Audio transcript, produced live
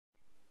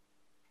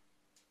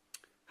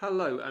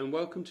Hello and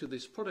welcome to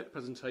this product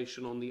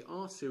presentation on the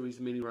R series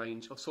mini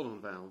range of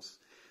solenoid valves.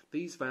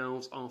 These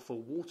valves are for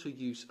water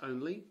use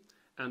only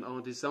and are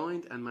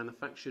designed and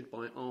manufactured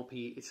by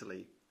RPE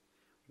Italy.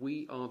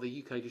 We are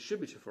the UK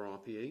distributor for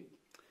RPE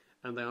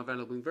and they are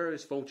available in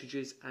various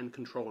voltages and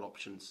control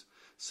options,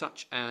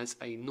 such as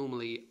a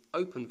normally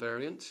open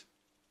variant,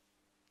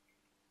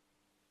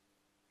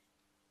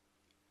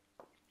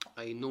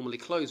 a normally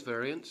closed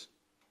variant,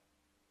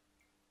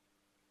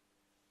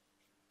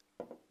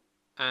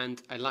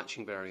 and a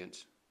latching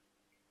variant.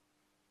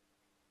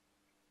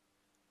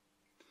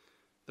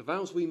 The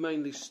valves we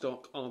mainly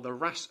stock are the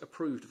Wras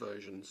approved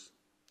versions.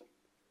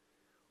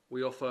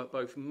 We offer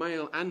both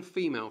male and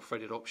female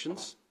threaded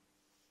options.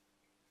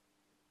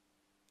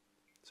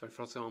 So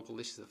for example,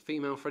 this is a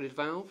female threaded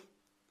valve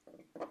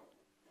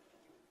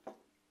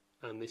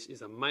and this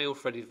is a male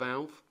threaded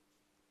valve.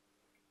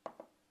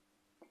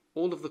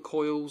 All of the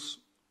coils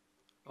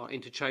are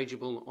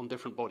interchangeable on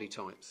different body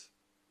types.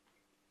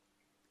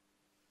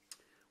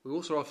 We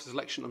also offer a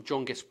selection of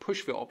John Guest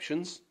push fit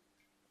options.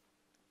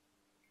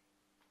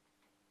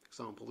 For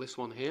example, this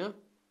one here,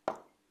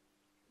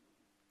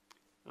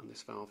 and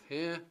this valve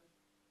here.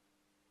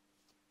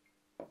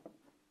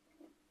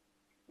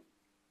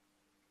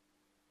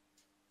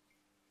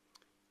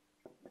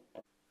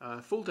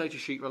 A full data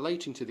sheet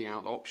relating to the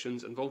outlet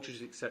options and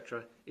voltages,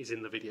 etc. is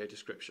in the video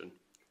description.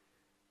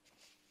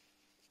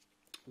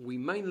 We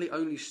mainly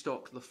only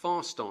stock the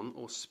fast-on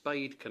or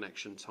spade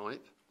connection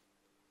type.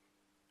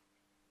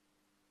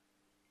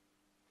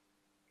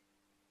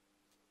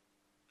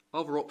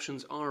 Other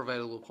options are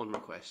available upon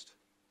request.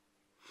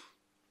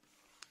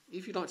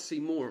 If you'd like to see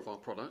more of our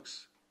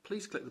products,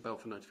 please click the bell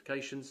for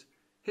notifications,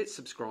 hit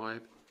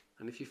subscribe,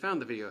 and if you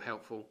found the video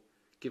helpful,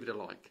 give it a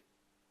like.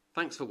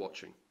 Thanks for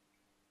watching.